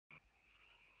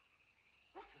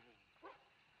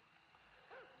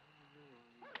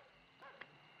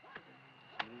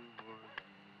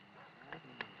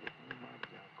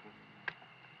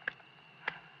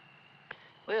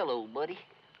Well, old buddy,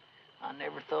 I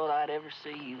never thought I'd ever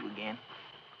see you again.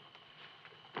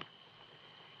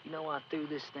 You know, I threw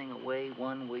this thing away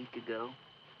 1 week ago.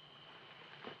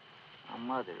 My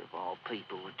mother, of all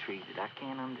people, retrieved it. I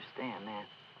can't understand that.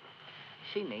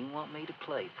 She didn't even want me to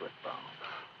play football.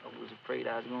 I was afraid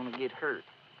I was going to get hurt.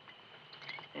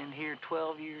 And here,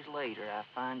 12 years later, I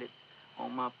find it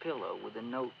on my pillow with a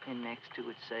note pinned next to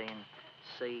it saying,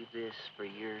 "Save this for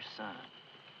your son."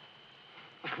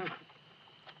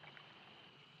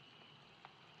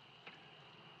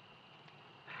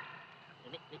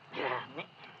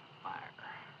 Fire.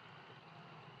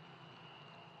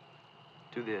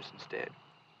 Do this instead.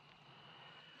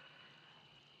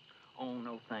 Oh,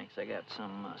 no thanks. I got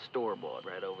some store-bought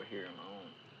right over here of my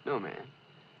own. No, man.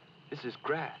 This is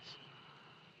grass.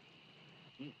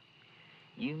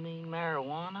 You mean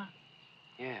marijuana?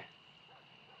 Yeah.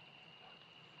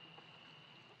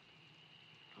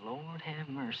 Lord have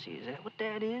mercy. Is that what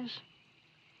that is?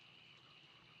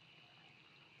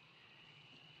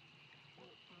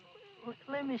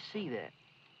 Let me see that.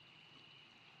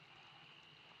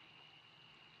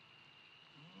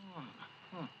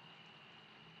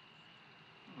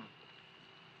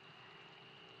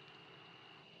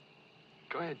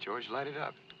 Go ahead, George. Light it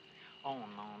up. Oh,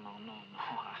 no.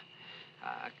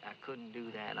 I couldn't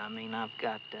do that. I mean, I've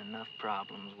got enough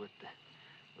problems with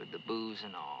the booze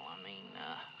and all. I mean,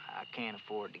 I can't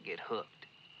afford to get hooked.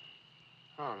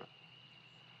 Oh,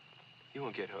 you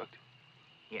won't get hooked.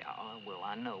 Yeah, well,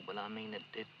 I know, but I mean,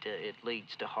 it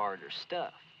leads to harder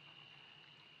stuff.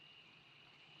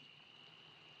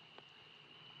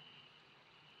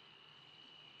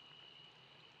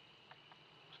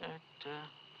 That,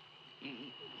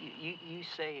 you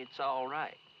say it's all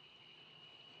right.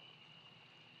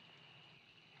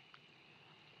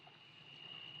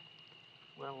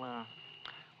 Well,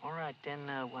 all right then,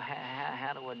 well,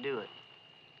 how do I do it?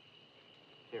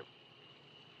 Here.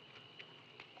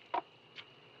 Oh,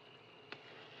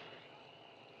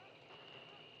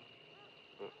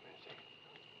 let me see.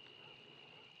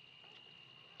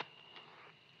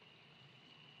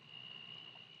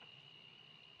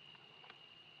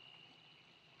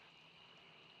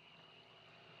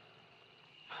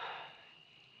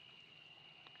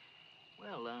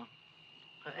 Well,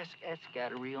 that's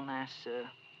got a real nice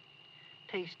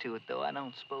taste to it, though. I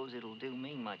don't suppose it'll do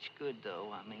me much good,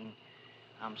 though. I mean,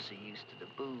 I'm so used to the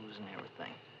booze and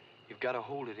everything. You've got to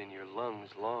hold it in your lungs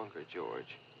longer,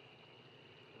 George.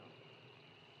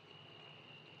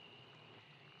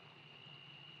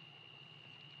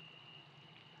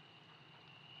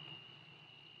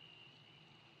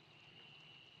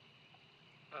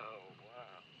 Oh,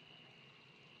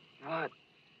 wow.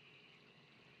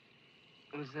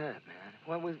 What was that,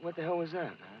 man? What the hell was that,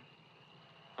 man?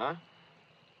 Huh?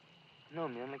 No,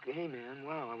 man, like, hey, man,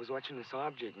 wow, I was watching this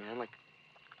object, man,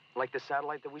 like the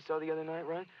satellite that we saw the other night,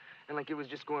 right? And like it was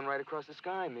just going right across the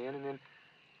sky, man, and then,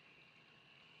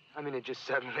 I mean, it just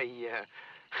suddenly,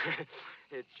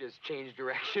 it just changed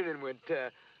direction and went,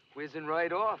 whizzing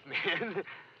right off, man.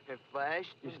 It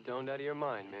flashed. You're stoned out of your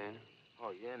mind, man.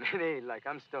 Oh, yeah, man, hey, like,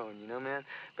 I'm stoned, you know, man?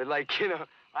 But, like, you know,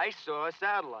 I saw a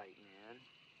satellite, man,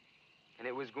 and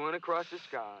it was going across the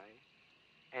sky,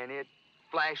 and it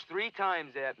flashed 3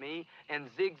 times at me and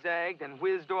zigzagged and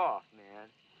whizzed off, man.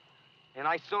 And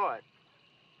I saw it.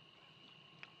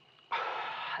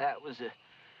 That was a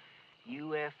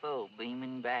UFO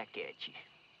beaming back at you.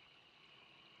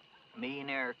 Me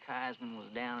and Eric Heisman was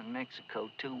down in Mexico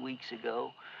 2 weeks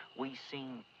ago. We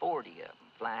seen 40 of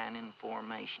them flying in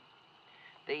formation.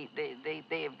 They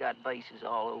have got bases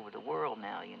all over the world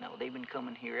now, you know. They've been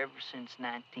coming here ever since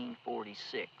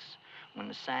 1946, when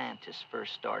the scientists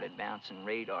first started bouncing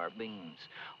radar beams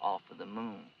off of the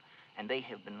moon. And they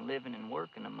have been living and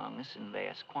working among us in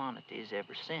vast quantities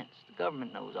ever since. The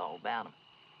government knows all about them.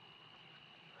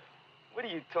 What are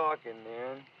you talking,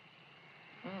 man?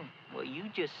 Well, you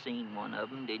just seen one of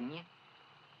them, didn't you?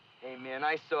 Hey, man,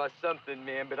 I saw something,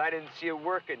 man, but I didn't see it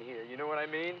working here. You know what I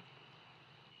mean?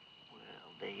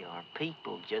 Well, they are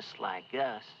people just like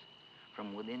us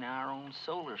from within our own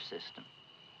solar system,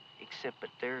 except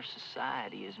that their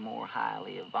society is more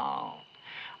highly evolved.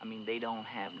 I mean, they don't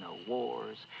have no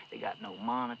wars. They got no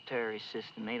monetary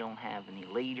system. They don't have any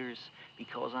leaders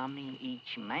because, I mean,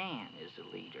 each man is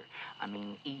a leader. I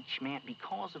mean, each man,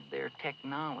 because of their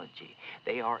technology,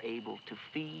 they are able to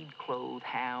feed, clothe,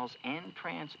 house, and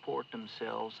transport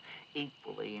themselves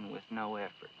equally and with no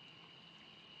effort.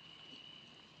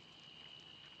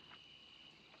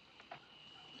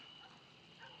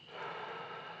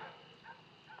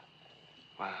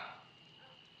 Wow.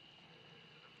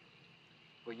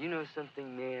 Well, you know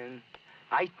something, man?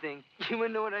 I think, you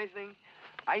wanna know what I think?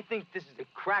 I think this is a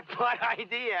crackpot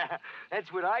idea.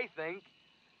 That's what I think.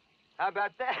 How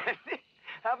about that?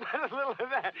 How about a little of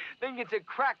that? Think it's a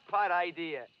crackpot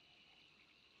idea.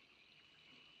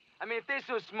 I mean, if they're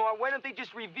so smart, why don't they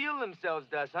just reveal themselves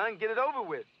to us, huh, and get it over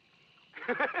with?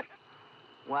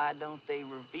 Why don't they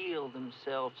reveal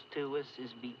themselves to us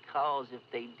is because if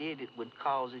they did, it would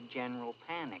cause a general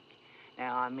panic.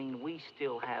 Now, I mean, we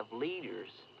still have leaders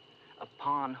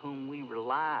upon whom we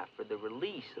rely for the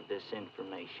release of this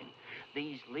information.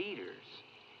 These leaders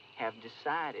have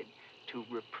decided to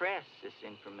repress this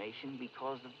information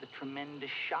because of the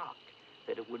tremendous shock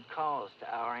that it would cause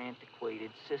to our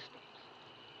antiquated systems.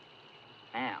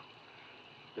 Now,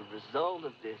 the result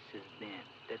of this has been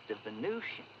that the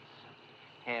Venusians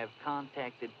have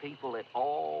contacted people at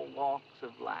all walks of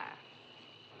life.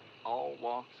 All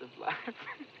walks of life.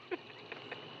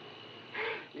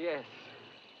 Yes.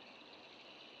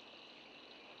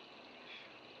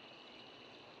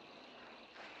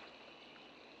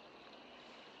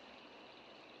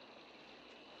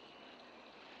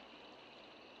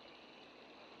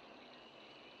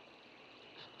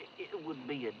 It would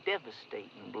be a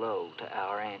devastating blow to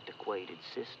our antiquated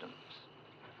systems.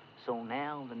 So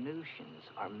now Venusians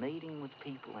are meeting with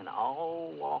people in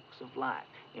all walks of life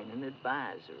in an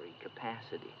advisory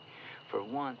capacity. For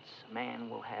once, man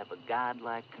will have a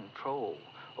godlike control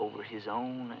over his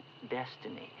own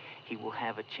destiny. He will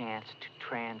have a chance to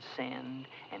transcend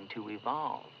and to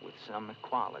evolve with some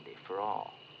equality for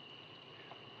all.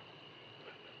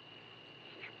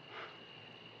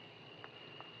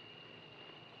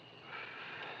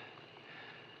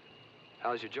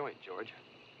 How's your joint, George?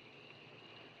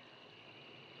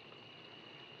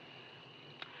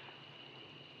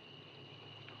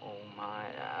 Oh my!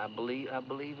 I believe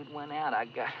it went out. I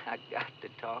got to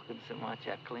talking so much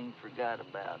I clean forgot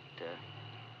about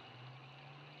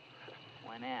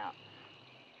went out.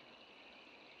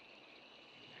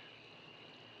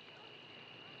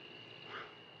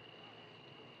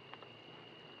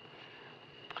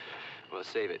 Well,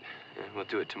 save it. We'll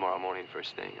do it tomorrow morning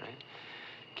first thing, right?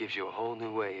 Gives you a whole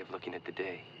new way of looking at the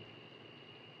day.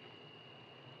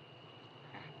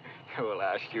 Well,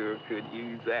 I sure could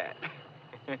use that.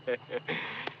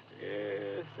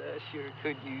 Yes, I sure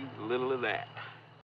could use a little of that.